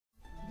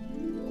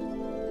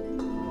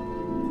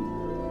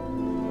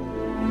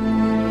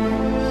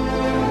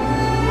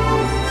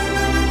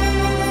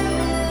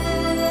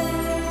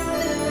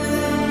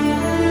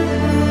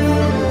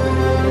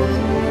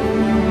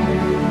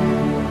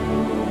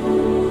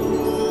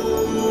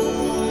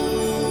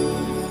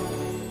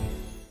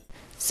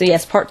So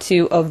yes, part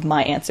 2 of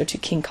my answer to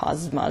King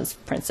Cosma's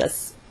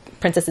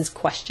princess's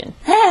question.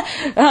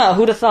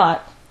 Who'd have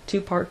thought?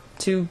 Two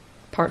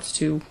parts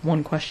to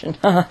one question.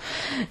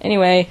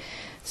 Anyway,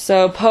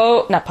 so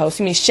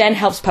Shen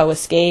helps Po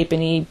escape,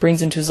 and he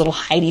brings him to his little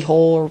hidey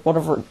hole or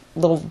whatever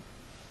little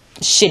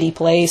shitty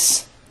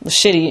place. The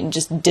shitty and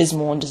just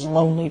dismal and just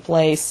lonely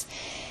place.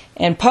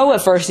 And Po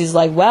at first he's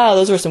like, wow,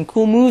 those were some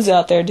cool moves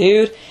out there,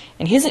 dude.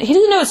 And he doesn't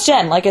know it's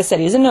Shen. Like I said,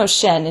 he doesn't know it's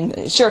Shen.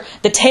 And sure,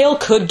 the tail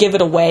could give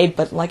it away,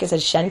 but like I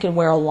said, Shen can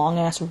wear a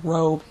long-ass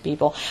robe,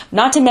 people.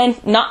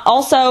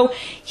 Also,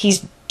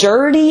 he's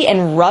dirty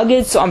and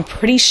rugged, so I'm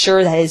pretty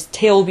sure that his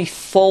tail will be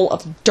full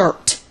of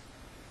dirt.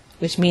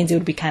 Which means it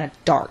would be kind of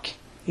dark.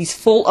 He's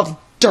full of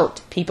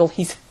dirt, people.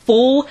 He's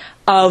full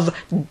of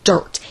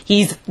dirt.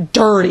 He's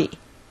dirty.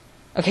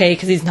 Okay,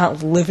 because he's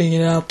not living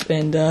it up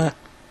and,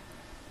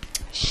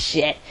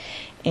 shit.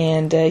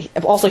 And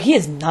also, he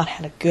has not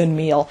had a good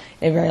meal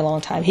in a very long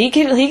time. He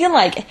can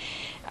like,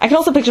 I can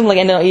also picture him like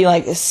ending up eating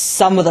like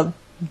some of the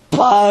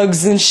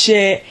bugs and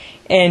shit,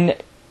 and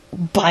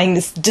buying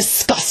this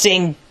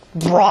disgusting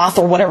broth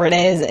or whatever it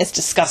is. It's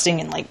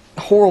disgusting and like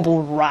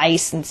horrible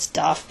rice and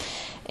stuff.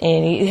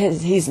 And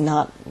he's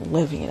not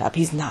living it up.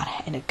 He's not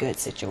in a good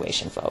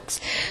situation, folks.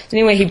 So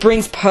anyway, he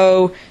brings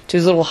Po to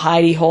his little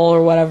hidey hole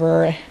or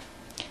whatever,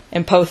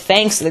 and Po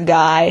thanks the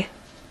guy,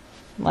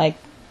 like,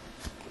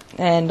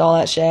 and all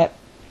that shit.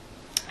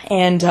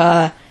 And,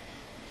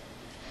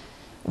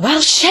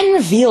 Shen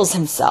reveals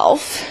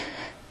himself.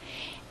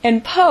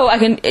 And Po,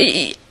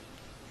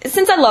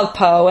 since I love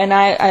Po, and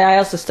I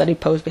also study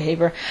Po's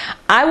behavior,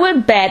 I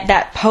would bet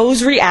that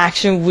Po's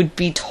reaction would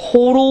be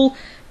total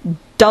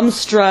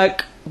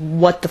dumbstruck,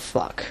 what the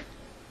fuck?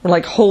 Or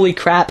like, holy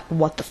crap,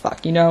 what the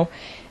fuck, you know?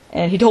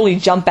 And he'd totally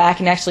jump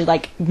back and actually,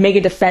 like, make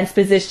a defense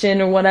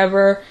position or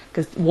whatever.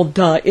 Because, well,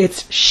 duh,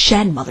 it's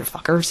Shen,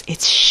 motherfuckers.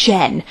 It's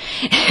Shen.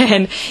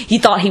 And he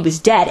thought he was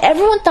dead.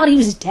 Everyone thought he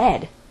was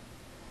dead.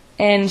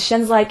 And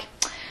Shen's like,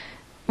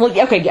 well,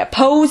 okay, yeah,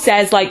 Po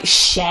says, like,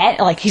 Shen?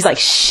 Like, he's like,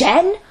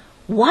 Shen?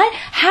 What?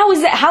 How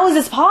is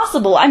this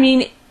possible? I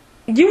mean,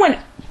 you went,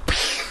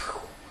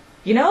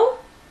 you know?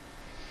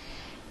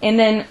 And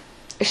then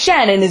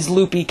Shen, in his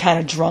loopy, kind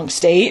of drunk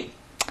state,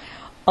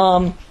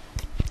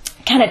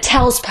 kind of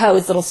tells Po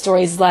his little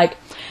story. He's like,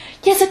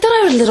 yes, I thought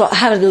I would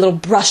have a little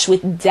brush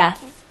with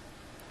death,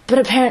 but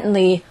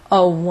apparently,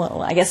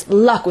 I guess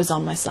luck was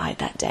on my side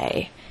that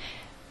day.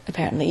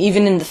 Apparently,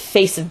 even in the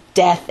face of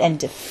death and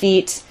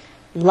defeat,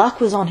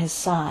 luck was on his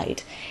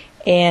side.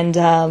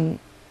 And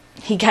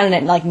he kind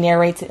of like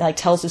narrates it, like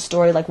tells his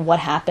story, like what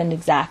happened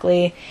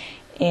exactly.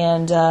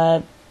 And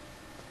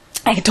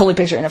I could totally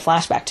picture it in a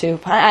flashback too,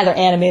 either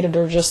animated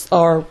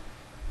or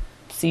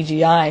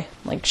CGI,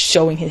 like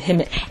showing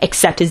him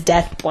accept his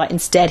death, but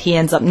instead he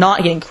ends up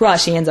not getting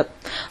crushed. He ends up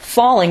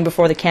falling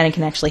before the cannon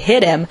can actually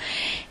hit him,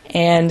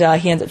 and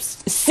he ends up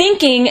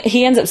sinking.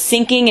 He ends up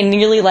sinking and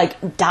nearly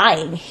like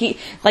dying. He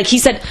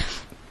said,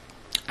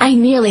 I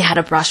nearly had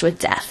a brush with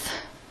death,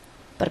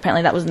 but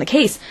apparently that wasn't the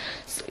case.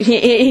 So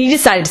he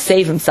decided to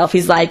save himself.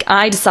 He's like,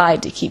 I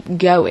decided to keep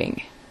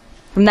going.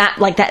 From that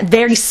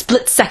very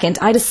split second,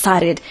 I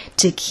decided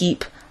to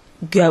keep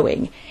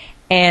going,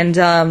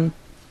 and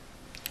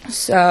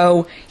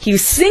so he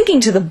was sinking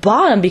to the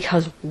bottom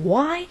because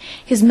why?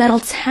 His metal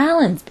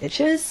talons,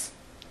 bitches.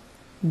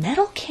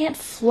 Metal can't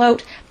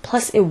float,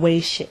 plus it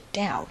weighs shit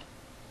down.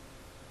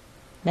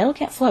 Metal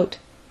can't float.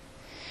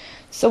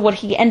 So what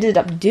he ended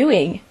up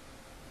doing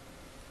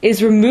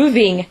is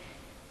removing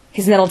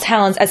his metal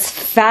talons as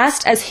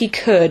fast as he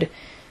could.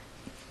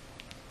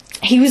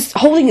 He was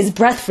holding his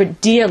breath for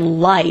dear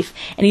life,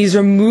 and he was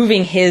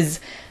removing his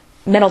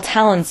metal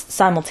talons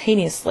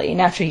simultaneously.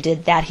 And after he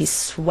did that, he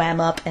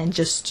swam up and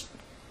just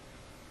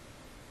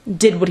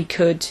did what he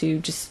could to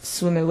just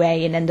swim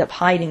away and end up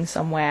hiding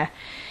somewhere.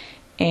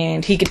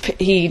 And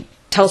he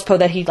tells Po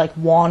that he like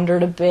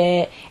wandered a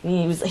bit,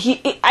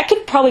 and I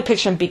could probably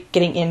picture him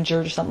getting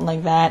injured or something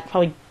like that,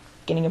 probably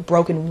getting a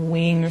broken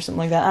wing or something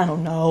like that. I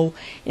don't know.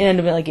 It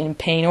ended up like in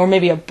pain, or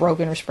maybe a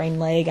broken or sprained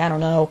leg. I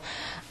don't know.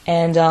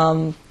 And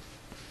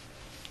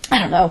I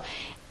don't know.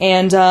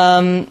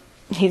 And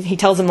he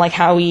tells him like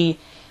how he's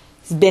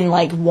been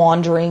like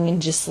wandering and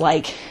just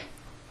like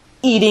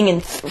eating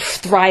and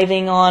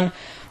thriving on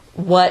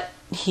what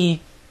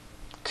he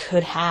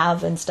could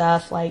have and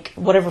stuff, like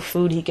whatever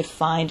food he could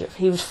find.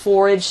 He would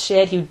forage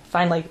shit. He would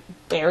find like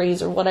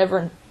berries or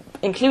whatever,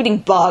 including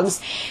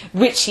bugs,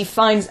 which he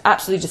finds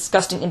absolutely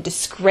disgusting and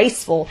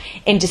disgraceful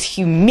and just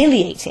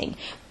humiliating.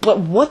 But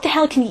what the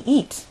hell can he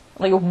eat?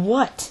 Like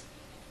what?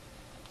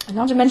 And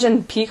not to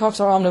mention peacocks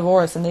are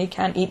omnivorous and they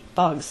can't eat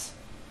bugs.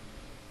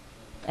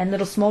 And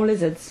little small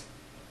lizards.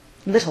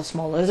 Little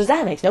small lizards.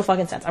 That makes no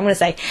fucking sense. I'm going to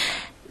say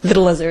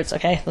little lizards,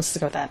 okay? Let's just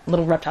go with that.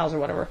 Little reptiles or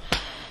whatever.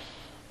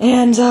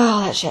 And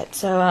all that shit.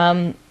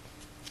 So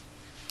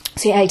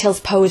yeah, he tells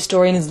Po his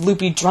story in his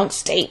loopy drunk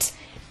state.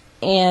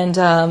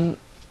 And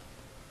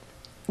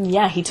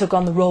yeah, he took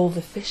on the role of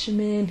the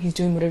fisherman. He's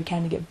doing whatever he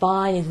can to get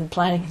by. He's been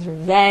planning his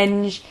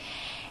revenge.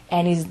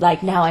 And he's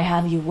like, now I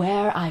have you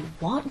where I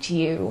want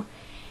you.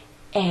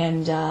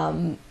 And,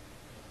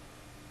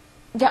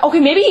 yeah, okay,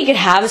 maybe he could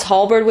have his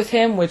halberd with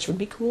him, which would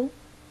be cool.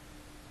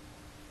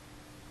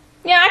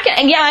 Yeah,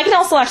 I can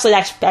also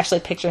actually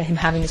picture him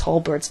having his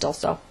halberd still,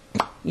 so,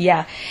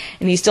 yeah.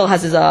 And he still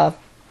has his, so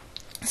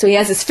he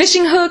has his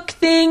fishing hook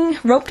thing,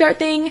 rope dart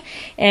thing,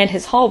 and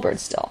his halberd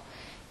still.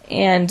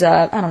 And,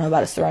 I don't know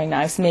about his throwing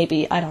knives,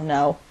 maybe, I don't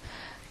know.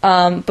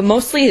 But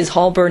mostly his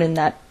halberd and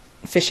that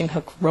fishing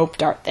hook rope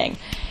dart thing.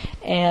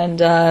 And,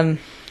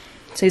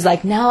 so he's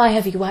like, now I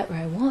have you right where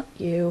I want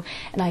you,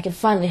 and I can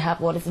finally have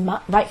what is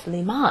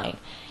rightfully mine,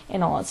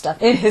 and all that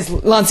stuff.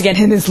 Once again,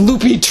 in his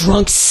loopy,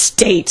 drunk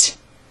state.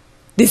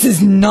 This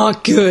is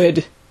not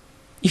good.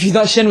 If you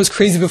thought Shen was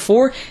crazy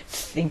before,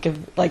 think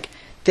of, like,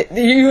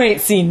 you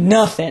ain't seen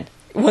nothing.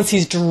 Once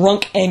he's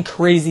drunk and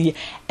crazy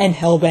and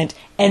hellbent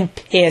and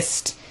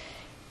pissed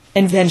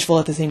and vengeful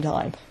at the same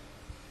time.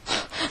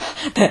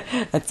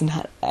 That's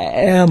not,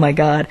 oh my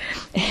god.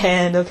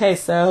 And, okay,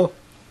 so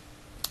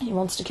he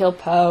wants to kill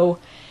Po.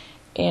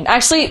 And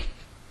actually,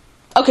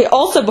 okay,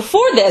 also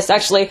before this,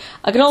 actually,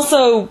 I can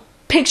also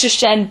picture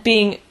Shen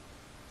being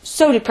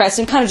so depressed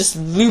and kind of just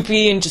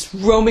loopy and just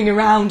roaming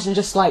around and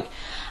just like,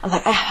 I'm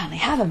like, I finally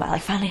have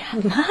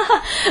him,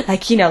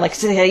 like, you know, like,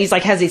 he's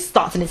like, has these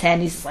thoughts in his head,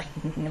 and he's just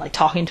like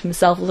talking to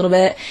himself a little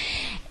bit,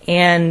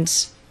 and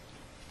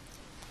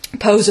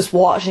Po's just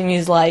watching,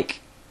 he's like,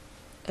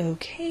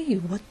 okay,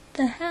 what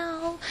the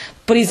hell?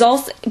 But he's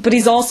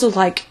also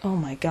like, oh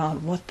my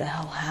god, what the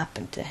hell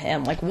happened to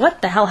him? Like,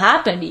 what the hell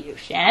happened to you,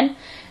 Shen?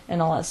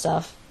 And all that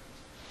stuff.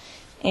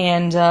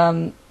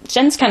 And,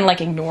 Shen's kind of,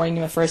 like, ignoring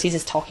him at first. He's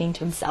just talking to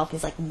himself.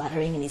 He's, like,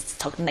 muttering, and he's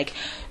talking, like,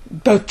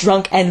 both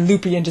drunk and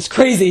loopy and just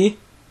crazy.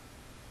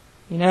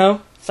 You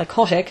know?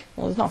 Psychotic.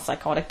 Well, he's not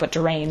psychotic, but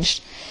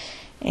deranged.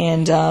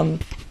 And,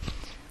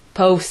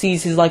 Po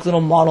sees his, like,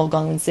 little model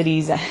Gangnam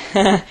Cities,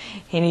 and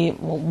he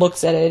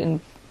looks at it, and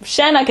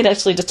Shen, I could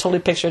actually just totally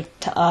picture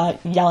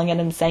yelling at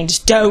him, saying,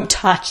 just don't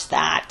touch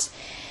that.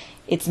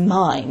 It's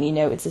mine, you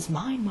know? It's just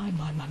mine. Like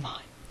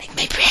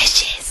my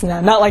precious.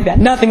 No, not like that.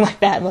 Nothing like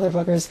that,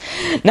 motherfuckers.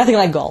 Nothing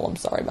like Gollum.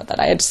 Sorry about that.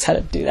 I just had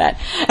to do that.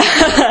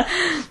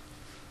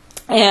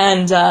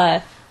 And,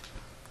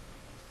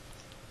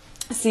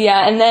 so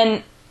yeah, and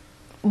then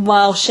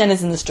while Shen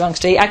is in this drunk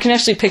state, I can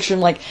actually picture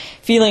him, like,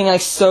 feeling,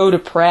 like, so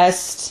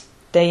depressed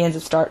that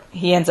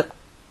he ends up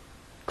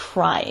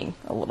crying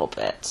a little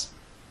bit.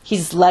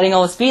 He's letting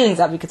all his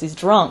feelings out because he's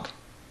drunk.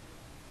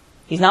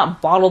 He's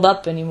not bottled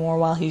up anymore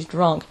while he's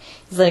drunk.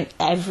 He's letting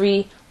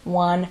every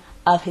one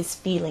of his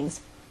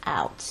feelings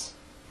out.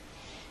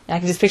 And I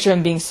can just picture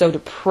him being so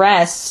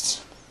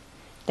depressed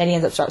that he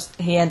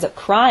ends up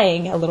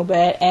crying a little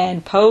bit,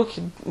 and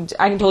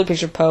I can totally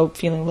picture Po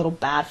feeling a little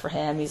bad for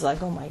him. He's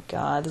like, oh my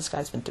god, this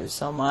guy's been through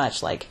so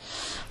much, like,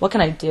 what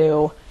can I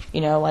do?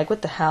 You know, like,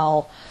 what the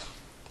hell?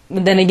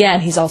 But then again,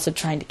 he's also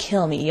trying to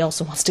kill me. He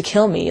also wants to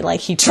kill me.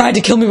 Like, he tried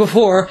to kill me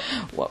before.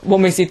 What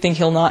makes you think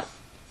he'll not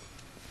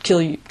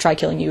try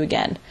killing you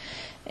again?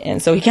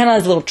 And so he kind of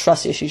has little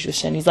trust issues with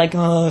Shen. He's like,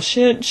 oh,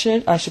 shit,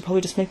 I should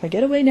probably just make my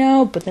getaway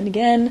now. But then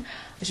again,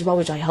 I should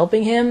probably try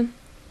helping him.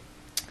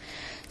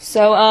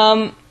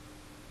 So,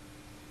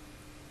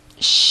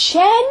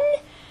 Shen,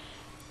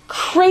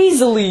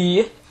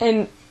 crazily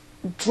and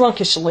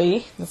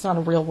drunkishly, that's not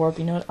a real word, but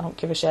you know what, I don't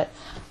give a shit,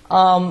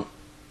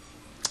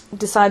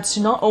 decides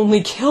to not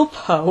only kill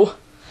Po.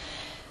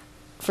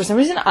 For some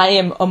reason,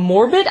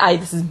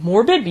 this is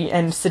morbid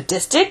and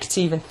sadistic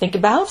to even think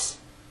about.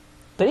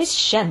 But it's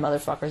Shen,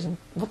 motherfuckers. And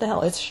what the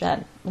hell? It's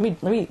Shen.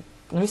 Let me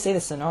say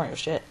this scenario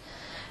shit.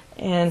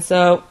 And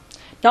so,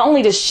 not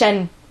only does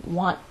Shen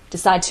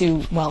decide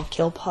to,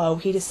 kill Po,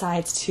 he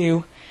decides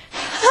to,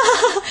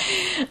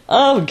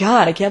 oh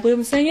god, I can't believe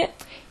I'm saying it.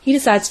 He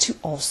decides to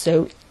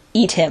also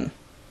eat him.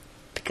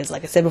 Because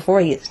like I said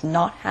before, he has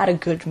not had a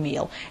good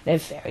meal in a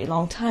very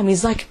long time.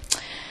 He's like,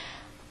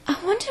 I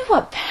wonder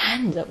what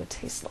Panda would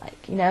taste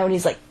like, you know? And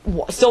he's like,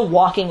 still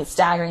walking and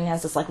staggering,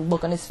 has this like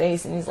look on his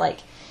face, and he's like,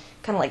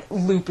 kind of like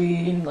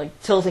loopy, and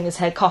like tilting his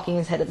head, cocking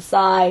his head to the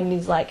side, and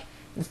he's like,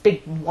 this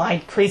big,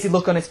 wide, crazy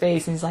look on his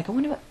face, and he's like, I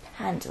wonder what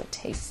Panda would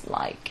taste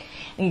like.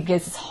 And he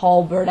gets his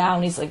halberd out,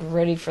 and he's like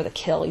ready for the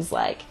kill. He's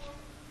like,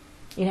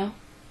 you know?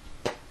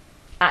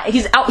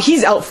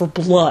 He's out for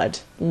blood,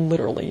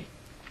 literally.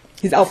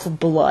 He's out for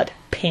blood.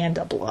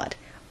 Panda blood.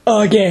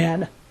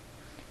 Again.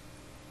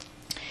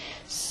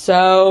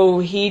 So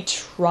he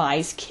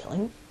tries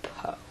killing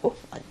Po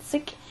once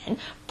again.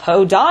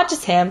 Po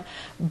dodges him,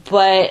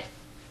 but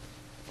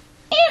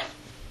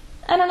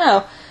I don't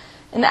know.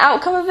 And the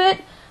outcome of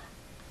it,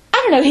 I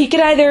don't know. He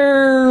could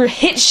either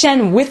hit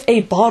Shen with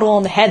a bottle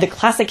on the head, the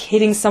classic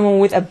hitting someone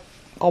with a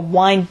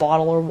wine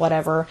bottle or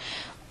whatever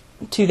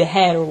to the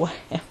head or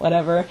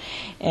whatever,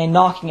 and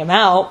knocking him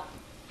out,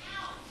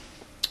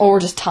 or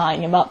just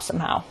tying him up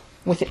somehow,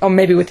 or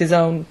maybe with his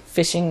own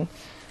fishing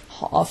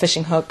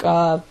hook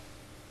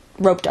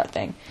rope dart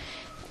thing,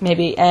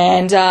 maybe.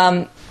 And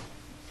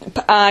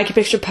I can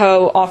picture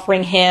Po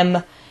offering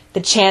him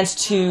the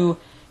chance to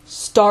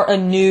start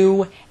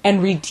anew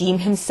and redeem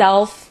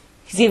himself.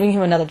 He's giving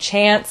him another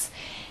chance,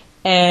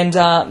 and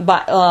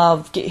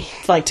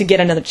like to get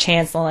another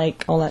chance,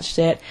 like all that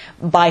shit,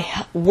 by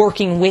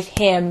working with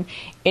him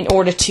in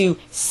order to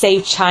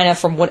save China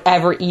from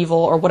whatever evil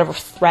or whatever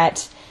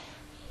threat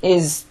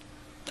is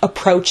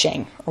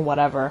approaching or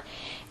whatever.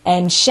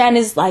 And Shen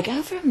is like,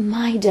 over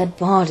my dead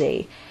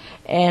body.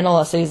 And all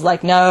that, so he's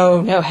like,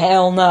 no,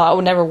 hell no, I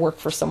would never work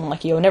for someone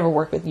like you, I would never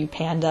work with you,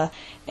 Panda,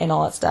 and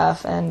all that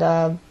stuff.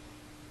 And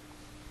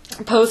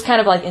Po's kind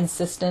of like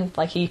insistent,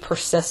 like he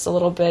persists a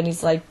little bit, and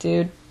he's like,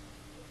 dude,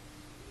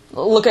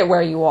 look at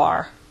where you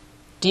are.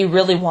 Do you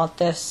really want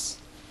this?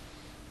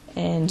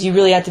 And do you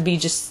really have to be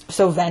just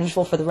so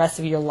vengeful for the rest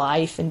of your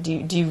life? And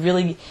do you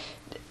really...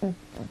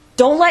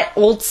 Don't let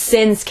old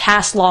sins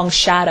cast long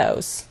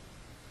shadows.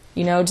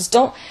 You know, just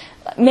don't...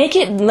 Make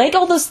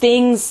all those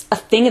things a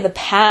thing of the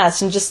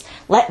past, and just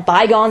let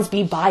bygones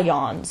be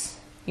bygones.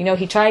 You know,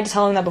 he tried to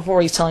tell him that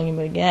before, he's telling him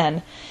it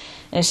again.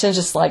 And Shen's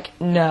just like,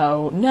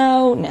 no.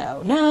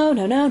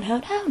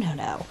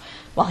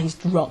 While he's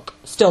drunk.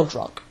 Still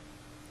drunk.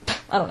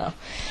 I don't know.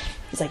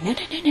 He's like,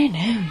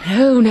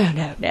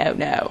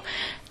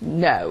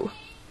 no.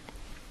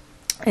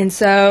 And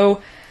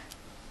so,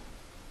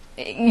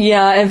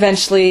 yeah,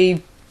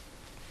 eventually,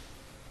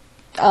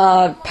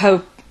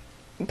 Po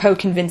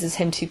convinces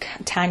him to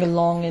tag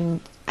along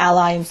and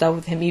ally himself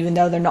with him, even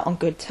though they're not on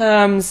good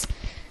terms.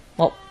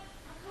 Well,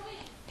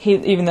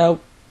 even though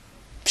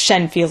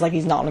Shen feels like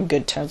he's not on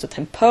good terms with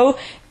him, Po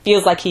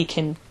feels like he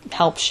can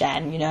help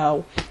Shen, you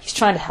know. He's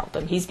trying to help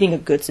him. He's being a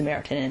good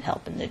Samaritan and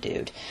helping the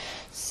dude.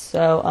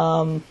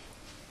 So,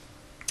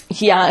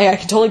 yeah, I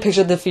can totally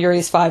picture the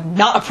Furious Five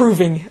not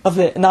approving of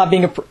it, not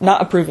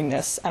approving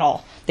this at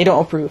all. They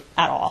don't approve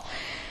at all.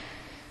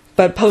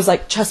 But Po's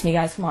like, trust me,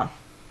 guys, come on.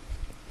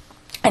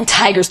 And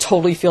Tiger's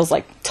totally feels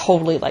like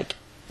totally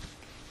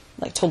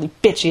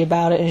bitchy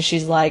about it, and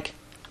she's like,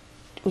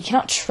 we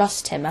cannot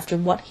trust him after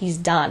what he's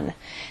done,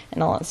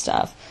 and all that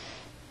stuff.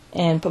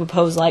 And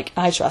Po's like,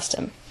 I trust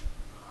him.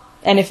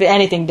 And if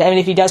anything, I mean,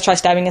 if he does try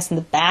stabbing us in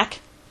the back,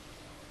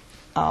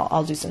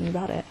 I'll do something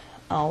about it.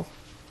 I'll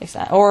fix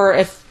that. Or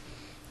if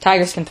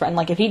Tigers can threaten,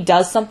 like if he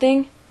does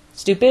something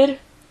stupid,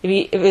 if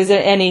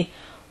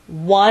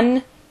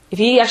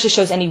he actually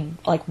shows any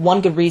like one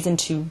good reason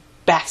to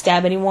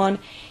backstab anyone,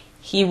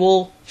 she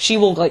will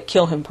like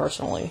kill him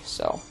personally.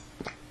 So,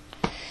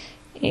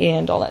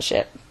 and all that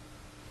shit.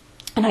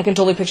 And I can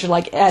totally picture,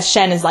 like, as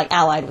Shen is, like,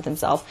 allied with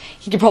himself,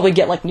 he could probably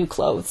get, like, new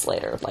clothes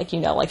later. Like, you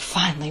know, like,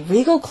 finally,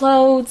 regal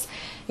clothes.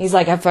 He's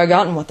like, I've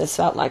forgotten what this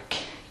felt like,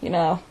 you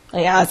know.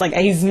 Like, yeah, it's like,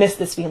 he's missed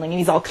this feeling, and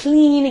he's all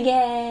clean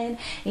again.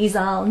 He's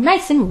all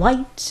nice and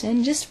white,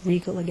 and just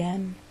regal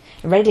again.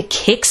 And ready to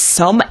kick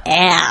some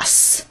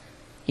ass.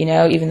 You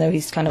know, even though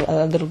he's kind of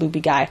a little booby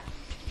guy.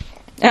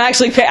 And I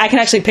can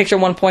actually picture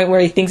one point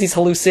where he thinks he's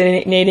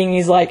hallucinating, and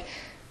he's like,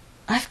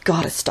 I've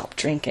got to stop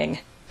drinking.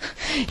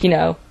 You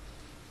know.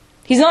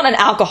 He's not an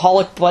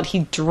alcoholic, but he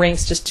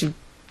drinks just to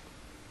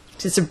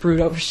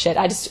brood over shit.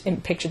 I just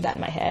pictured that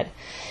in my head.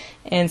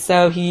 And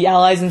so he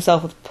allies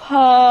himself with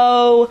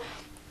Po.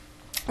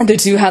 And the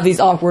two have these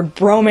awkward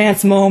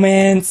bromance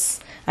moments.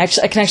 I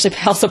can actually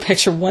also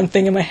picture one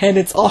thing in my head.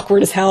 It's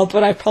awkward as hell,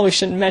 but I probably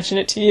shouldn't mention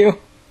it to you.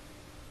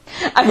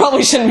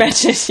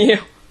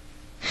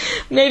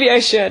 Maybe I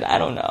should. I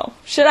don't know.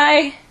 Should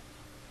I?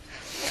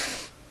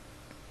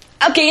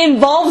 Okay, it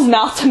involves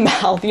mouth to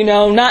mouth, you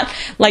know, not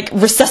like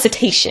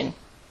resuscitation,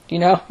 you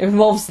know, it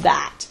involves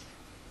that.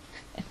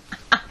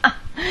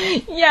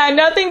 Yeah,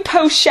 nothing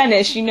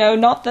post-Shenish, you know,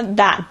 not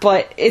that,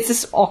 but it's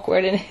just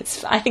awkward, and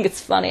I think it's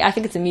funny, I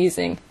think it's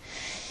amusing,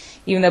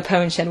 even though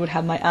Po and Shen would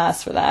have my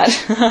ass for that.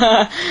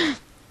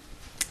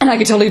 And I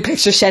can totally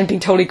picture Shen being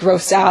totally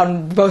grossed out,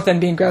 and both of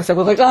them being grossed out,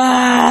 we're like,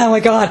 oh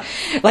my god,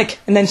 like,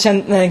 and then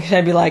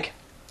Shen be like,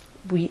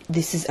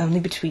 this is only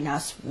between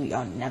us, we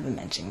are never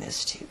mentioning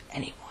this to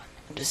anyone.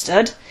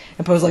 Understood?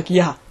 And Po's like,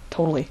 yeah,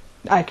 totally.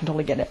 I can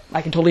totally get it.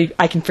 I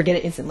can forget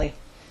it instantly.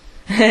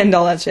 And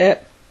all that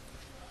shit.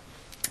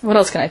 What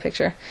else can I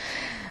picture?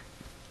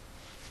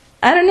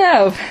 I don't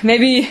know.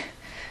 Maybe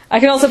I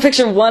can also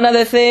picture one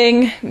other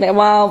thing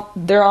while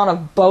they're on a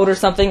boat or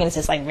something, and it's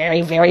just like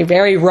very, very,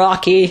 very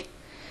rocky.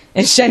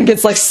 And Shen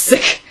gets like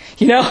sick,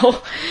 you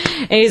know?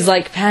 And he's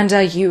like,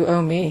 Panda, you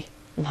owe me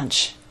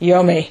lunch. You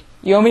owe me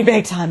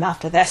big time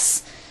after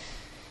this.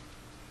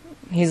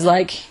 He's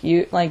like,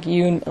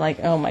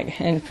 oh my,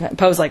 and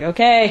Po's like,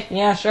 okay,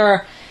 yeah,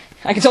 sure.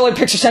 I can totally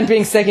picture Shen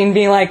being sick and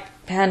being like,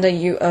 Panda,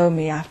 you owe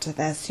me after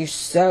this. You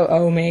so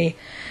owe me.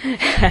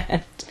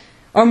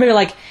 Or maybe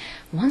like,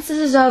 once this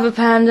is over,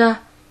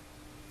 Panda,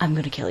 I'm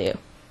gonna kill you.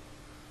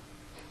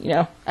 You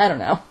know, I don't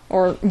know.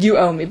 Or, you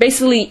owe me.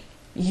 Basically,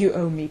 you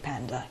owe me,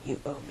 Panda. You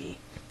owe me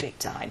big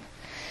time.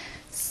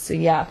 So,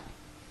 yeah.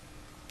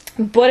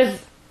 But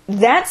if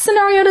that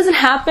scenario doesn't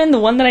happen, the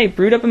one that I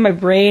brewed up in my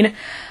brain,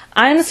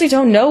 I honestly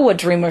don't know what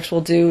DreamWorks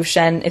will do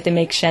if they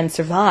make Shen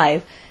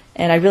survive,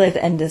 and I really have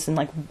to end this in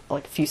like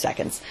a few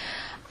seconds.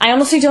 I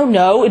honestly don't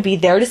know. It'd be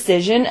their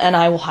decision, and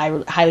I will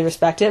highly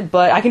respect it,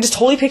 but I can just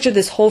totally picture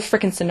this whole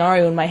freaking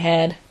scenario in my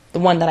head, the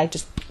one that I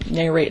just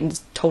narrate and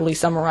just totally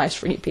summarize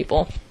for you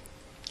people.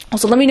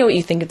 Also, let me know what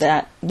you think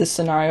of this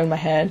scenario in my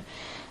head.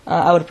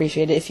 I would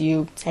appreciate it if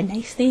you said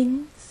nice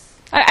things.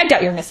 I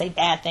doubt you're going to say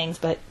bad things,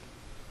 but,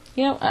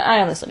 you know, I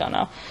honestly don't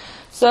know.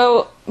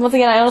 So, once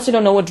again, I honestly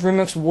don't know what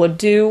DreamWorks would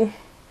do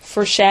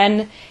for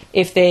Shen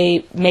if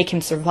they make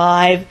him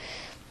survive.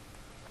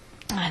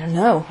 I don't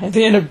know. If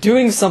they end up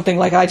doing something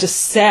like I just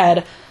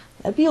said,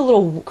 that'd be a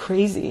little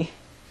crazy.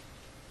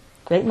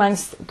 Great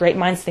minds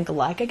think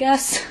alike, I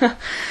guess.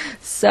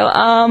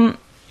 So,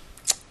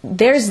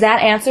 there's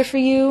that answer for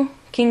you,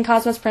 King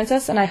Cosmos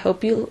Princess, and I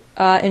hope you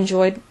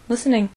enjoyed listening.